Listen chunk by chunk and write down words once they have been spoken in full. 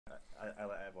I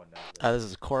have one now. This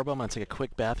is Corbo. I'm gonna take a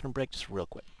quick bathroom break, just real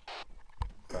quick.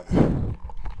 Feeling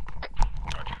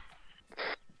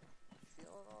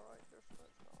alright, just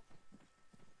let's go. I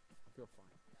feel fine.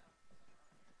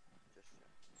 Just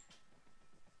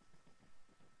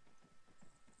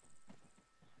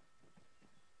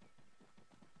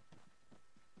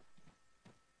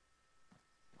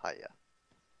Hiya.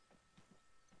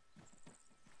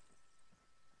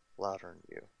 Louder than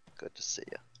you. Good to see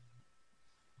you.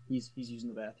 He's using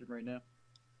the bathroom right now.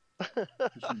 He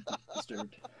shouldn't be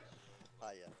disturbed.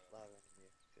 Hiya. Louder than you.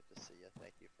 Good to see you.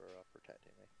 Thank you for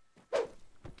protecting me.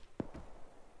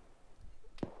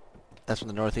 That's from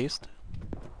the northeast.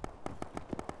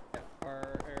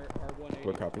 Our 180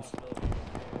 What copies? responsibility is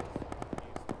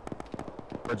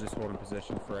We're just holding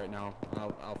position for right now.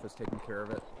 Alpha's taking care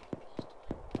of it.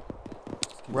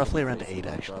 Roughly around 8,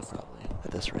 actually, probably,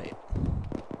 at this rate.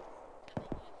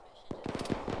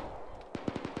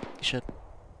 You should.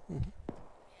 Want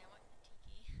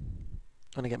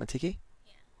to get my tiki?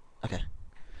 Yeah. Okay.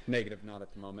 Negative, not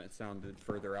at the moment. It sounded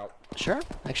further out. Sure,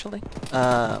 actually.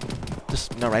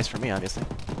 Just no rice for me, obviously.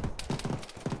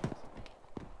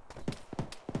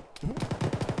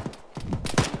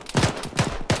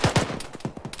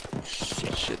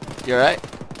 Shit. You alright?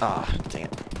 Ah, dang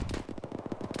it.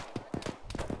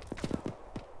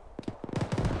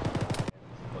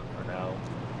 But for now,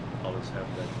 I'll just have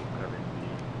that keep covering the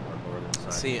northern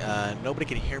side. See, nobody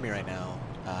can hear me right now.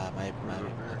 My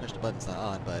push the button's not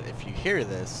on, but if you hear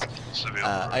this,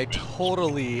 I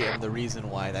totally am the reason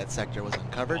why that sector was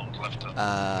uncovered.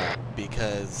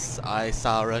 Because I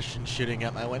saw Russians shooting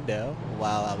at my window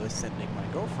while I was sending my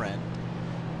girlfriend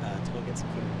to go get some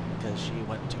food, because she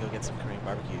went to go get some Korean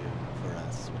barbecue for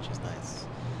us, which is nice.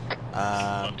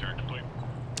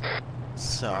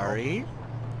 Sorry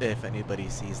if anybody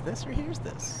sees this or hears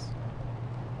this.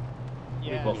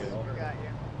 Yeah, both we know. got you.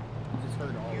 You just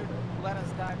heard all You of it. let us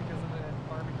die because of the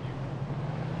barbecue.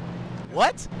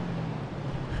 What?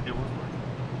 It was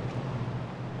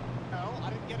No, I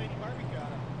didn't get any barbecue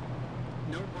out of it.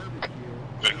 No barbecue.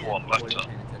 Big one left up.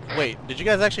 Wait, did you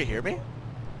guys actually hear me?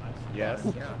 yes.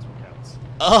 Yeah. That's what counts.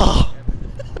 Oh!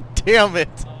 Damn it!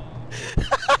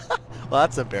 Well,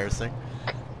 that's embarrassing.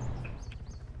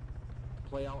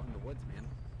 Play out in the woods, man.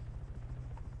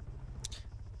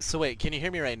 So wait, can you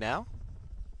hear me right now?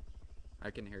 I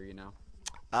can hear you now.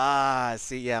 Ah,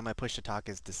 see, yeah, my push to talk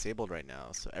is disabled right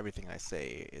now, so everything I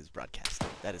say is broadcast.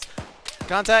 That is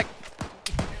contact.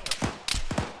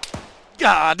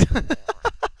 God.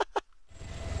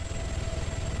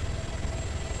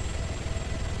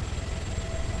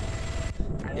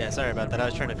 Yeah, sorry about that. I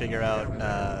was trying to figure out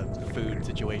food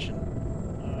situation.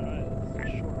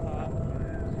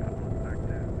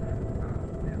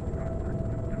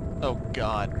 Oh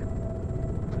God.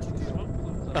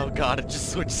 Oh God, I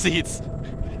just switched seats.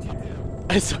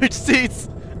 I switched seats.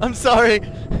 I'm sorry.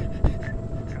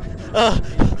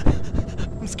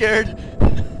 I'm scared.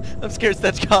 I'm scared,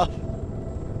 Stetchkov.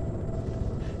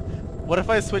 What if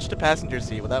I switch to passenger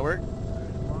seat? Would that work?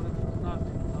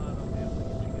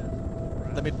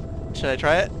 Let me. Should I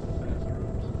try it?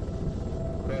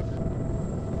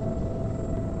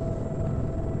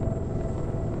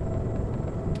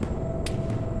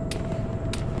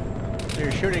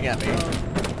 You're shooting at me.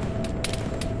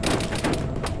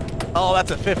 Oh, that's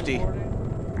a 50.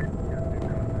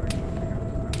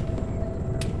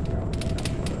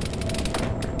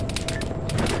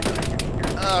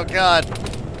 Oh God.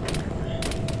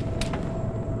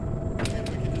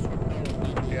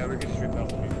 Yeah, we can just repel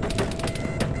them.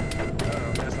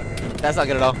 That's not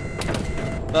good at all.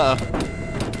 Uh-oh.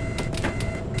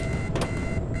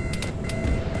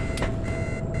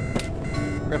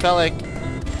 Repelling.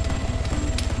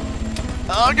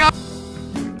 Oh God!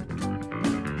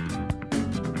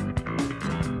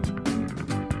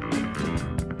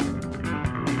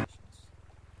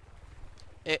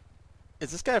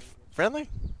 Is this guy friendly?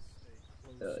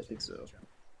 I think so.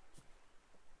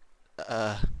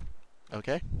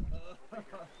 Okay.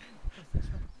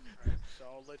 So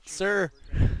I'll let you Sir. know what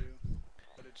we're gonna do,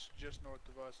 but it's just north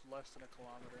of us, less than a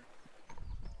kilometer.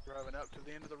 Driving up to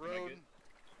the end of the road.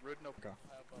 Road no. Okay. Have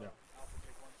Yeah. Alpha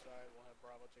take one side, we'll have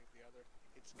Bravo take the other.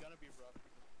 It's gonna be rough.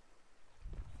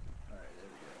 Alright, there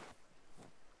we go.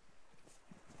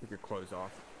 Take your clothes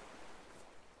off.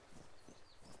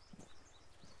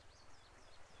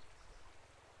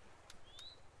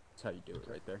 That's how you do it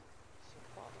right there.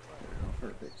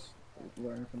 Perfect.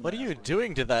 Learn from What are the you last one.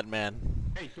 doing to that man?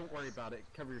 Hey, don't worry about it.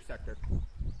 Cover your sector.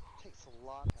 Takes a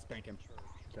lot. Spank him.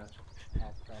 Gotcha.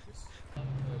 Copies. I'm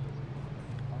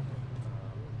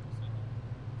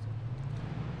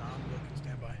looking,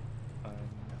 stand by.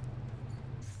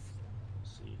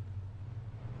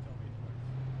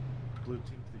 Blue team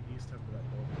to the east after that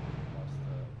building. Lost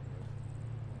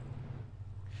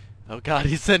the Oh god,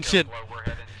 he's sentient. We're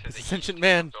heading to He's the a sentient east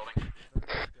man. building.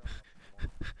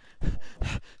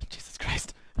 Jesus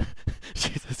Christ.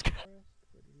 Jesus Christ.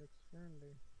 look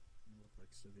like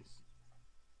cities.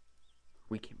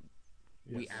 We can.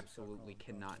 We Yes. absolutely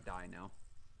cannot die now.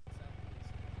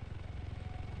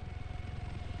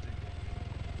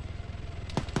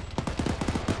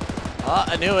 Ah,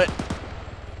 I knew it.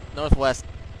 Northwest.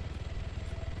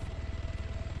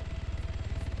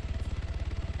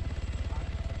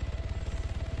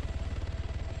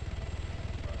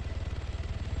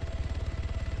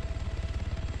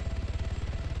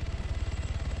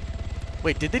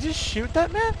 Wait, did they just shoot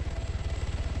that man?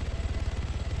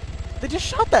 They just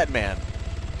shot that man.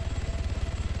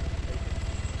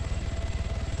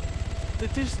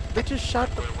 They just shot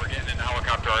the. We're getting in a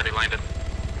helicopter already landed.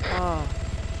 Oh.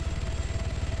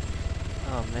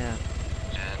 Oh man.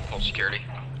 And full security.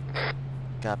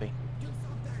 Copy.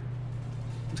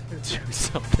 Do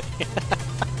something.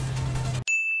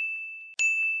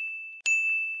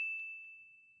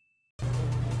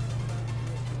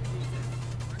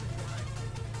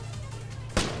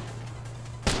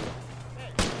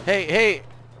 Hey.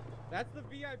 That's the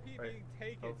VIP being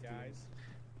taken, Both guys. teams.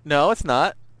 No, it's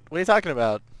not. What are you talking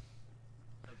about?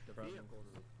 The vehicle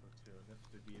to the platoon.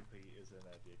 If the VIP is in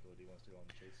that vehicle, he wants to go on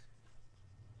the chase.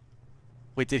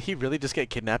 Wait, did he really just get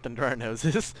kidnapped under our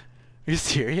noses? Are you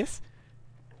serious?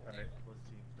 Alright, both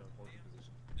teams don't hold your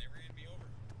position. They ran me over.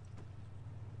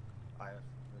 I have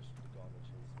permission to go on the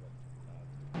chase, but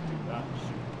do not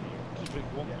shoot me. Big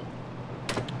one.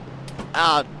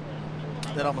 Ah,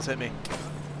 that almost hit me.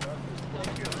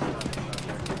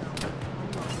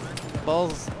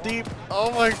 Balls deep.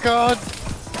 Oh my god.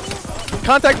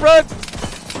 Contact, run!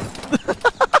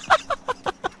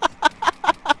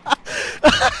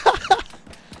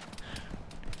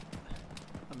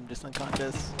 I'm just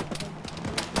unconscious.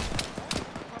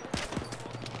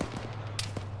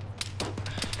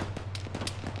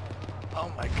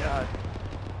 Oh my god.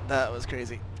 That was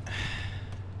crazy.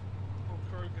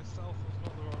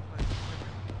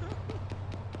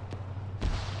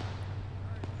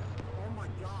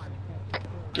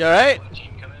 You alright?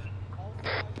 Team come in.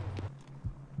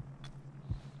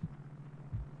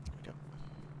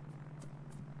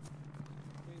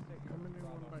 Coming in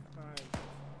 1x5.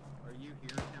 Are you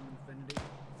here, M Infinity?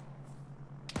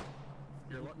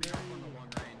 Here, let me up on the long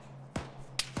range.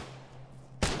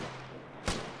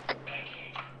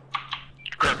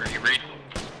 Kroger, you read?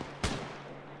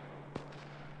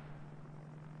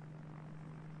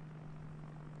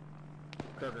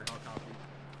 Kroger, how copy?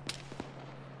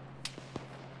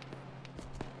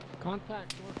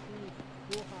 Contact northeast,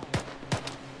 full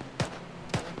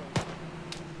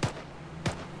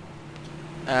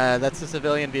high. That's a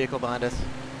civilian vehicle behind us.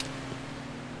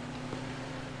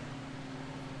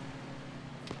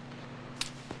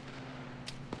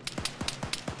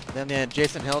 Then the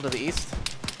adjacent hill to the east.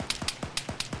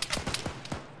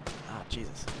 Ah,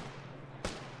 Jesus.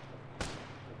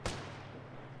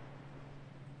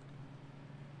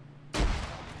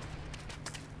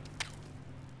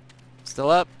 Still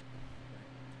up.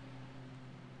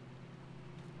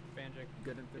 Banjic.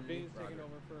 Good The Infinity. B's taking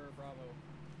over for Bravo.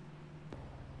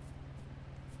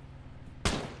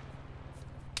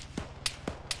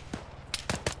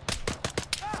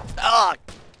 Ah!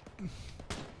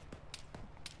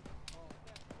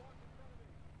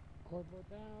 Corporal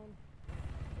down.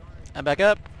 I'm back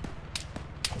up.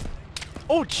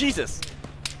 Oh, Jesus!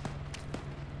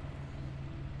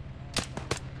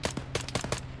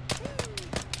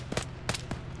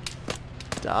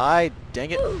 Die,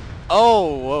 dang it.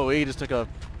 Oh, whoa, he just took a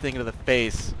thing to the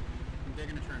face. I'm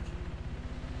digging a trench.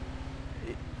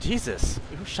 Jesus,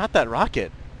 who shot that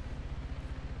rocket?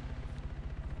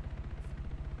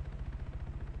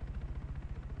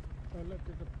 Oh look,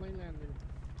 there's a plane landing.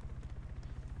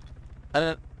 I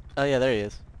don't. Oh yeah, there he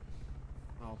is.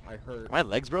 Oh, I hurt. Are my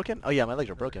legs broken? Oh yeah, my legs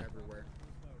are broken. Everywhere.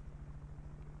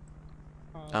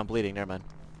 I'm bleeding. Never mind.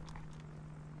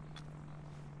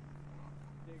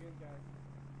 Dig in,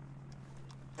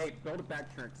 guys. Hey, build a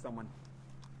back trench, someone.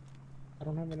 I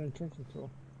don't have an entrenching tool.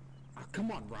 Oh,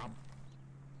 come on, Rob.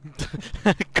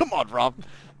 Come on, Rob.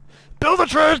 Build a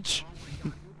trench. Oh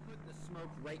my god, you put the smoke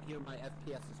right here. My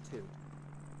FPS is 2.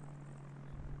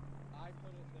 I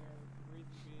put it there, the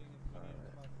reason being is we need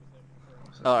to mark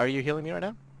position for Oh, are you healing me right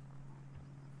now?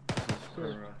 For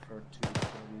 240,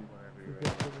 whenever you're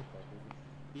ready.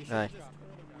 You should Aye. have just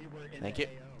told him we were in Thank the you. AO.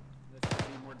 This would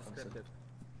be more descriptive.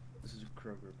 This is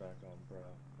Kroger back on Bra.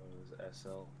 It was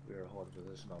SL. We are holding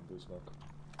position on Blue Smoke.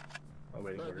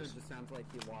 Awaiting But it orders. just sounds like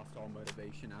he lost all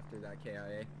motivation after that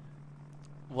KIA.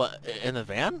 What, in the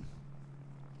van?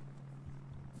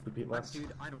 Repeat last.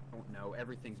 Dude, I don't know.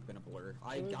 Everything's been a blur.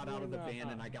 I got out of the van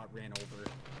and I got ran over.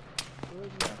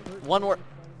 One more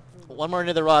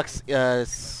near the rocks.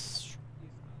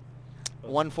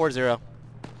 140.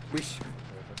 We should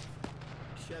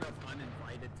have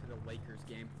uninvited to the Lakers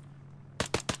game. I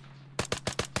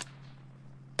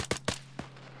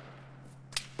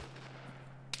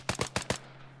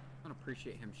don't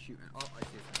appreciate him shooting. Oh, I see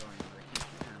it's going, but I can't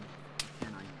shoot him.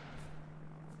 Can I?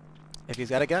 If he's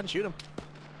got a gun, shoot him.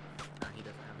 Nah, he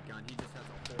doesn't have a gun. He just has a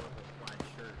horrible plaid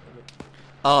shirt.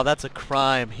 Oh, that's a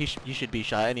crime. You should be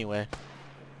shot anyway.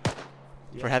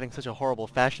 For having such a horrible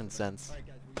fashion sense. Alright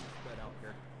guys, we need to spread out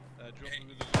here.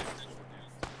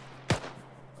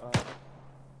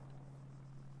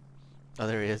 Oh,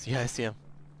 there he is. Yeah, I see him.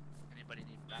 Anybody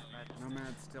need Batman?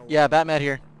 Nomad's still. Yeah, Batman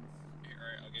here.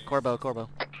 Corbo. Zord,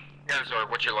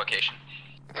 what's your location?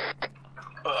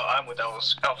 I'm with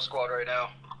Alpha Squad right now.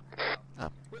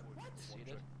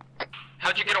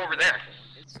 How'd you get over there?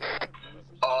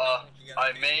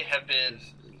 I may have been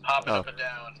hopping up and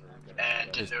down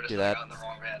and Just didn't notice do that I that. got in the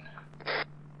wrong van.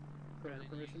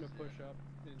 Permission to push up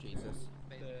into Jesus.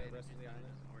 the rest of the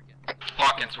island.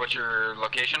 Hawkins, what's your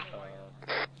location?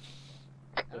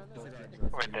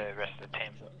 Where the rest of the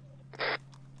team?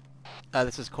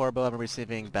 This is Corbo. I'm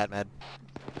receiving Batman.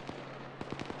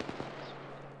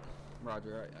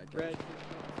 Roger, I Red.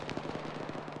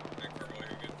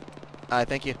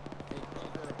 Thank you.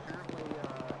 Apparently,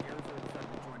 Arizona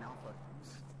decided to join Alpha.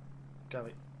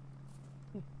 Copy.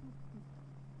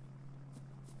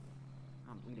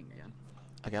 I'm bleeding again.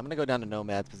 Okay, I'm gonna go down to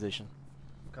Nomad's position.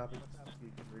 Copy.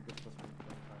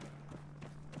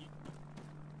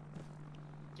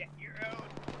 Get your own.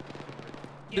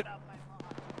 Get out my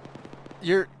lawn.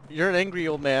 You're an angry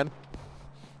old man.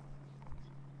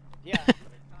 Yeah. I'm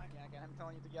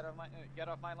telling you to get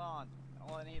off my lawn.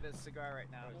 All I need is a cigar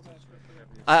right now.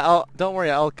 I'll don't worry.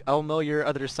 I'll mow your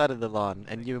other side of the lawn,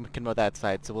 and you can mow that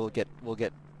side. So we'll get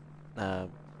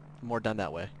more done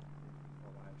that way.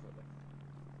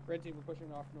 Red team, we're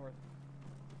pushing off north.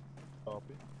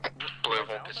 Blue,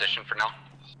 hold position for now.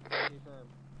 Confirm.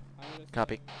 I'm gonna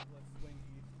Copy. say, let's swing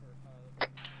east for,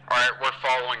 Alright, we're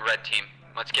following red team.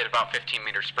 Let's get about 15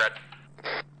 meters spread.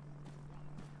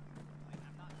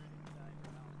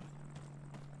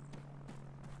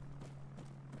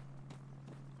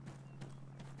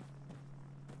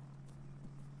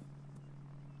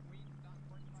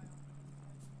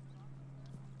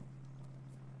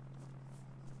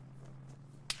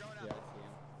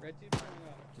 Red team's coming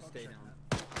up. Just stay down.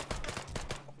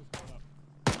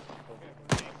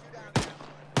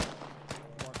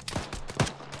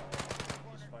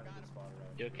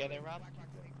 You okay there, Rob?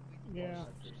 Yeah.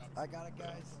 I got it,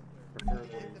 guys.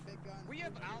 We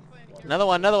have Alpha in here. Another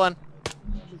one. Alright,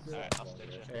 I'll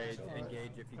stitch it. Hey,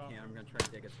 engage if you can. I'm gonna try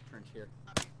to dig us a trench here.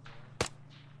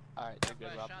 Alright, you're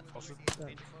good, Rob.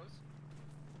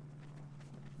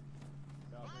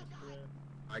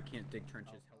 I can't dig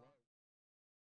trenches.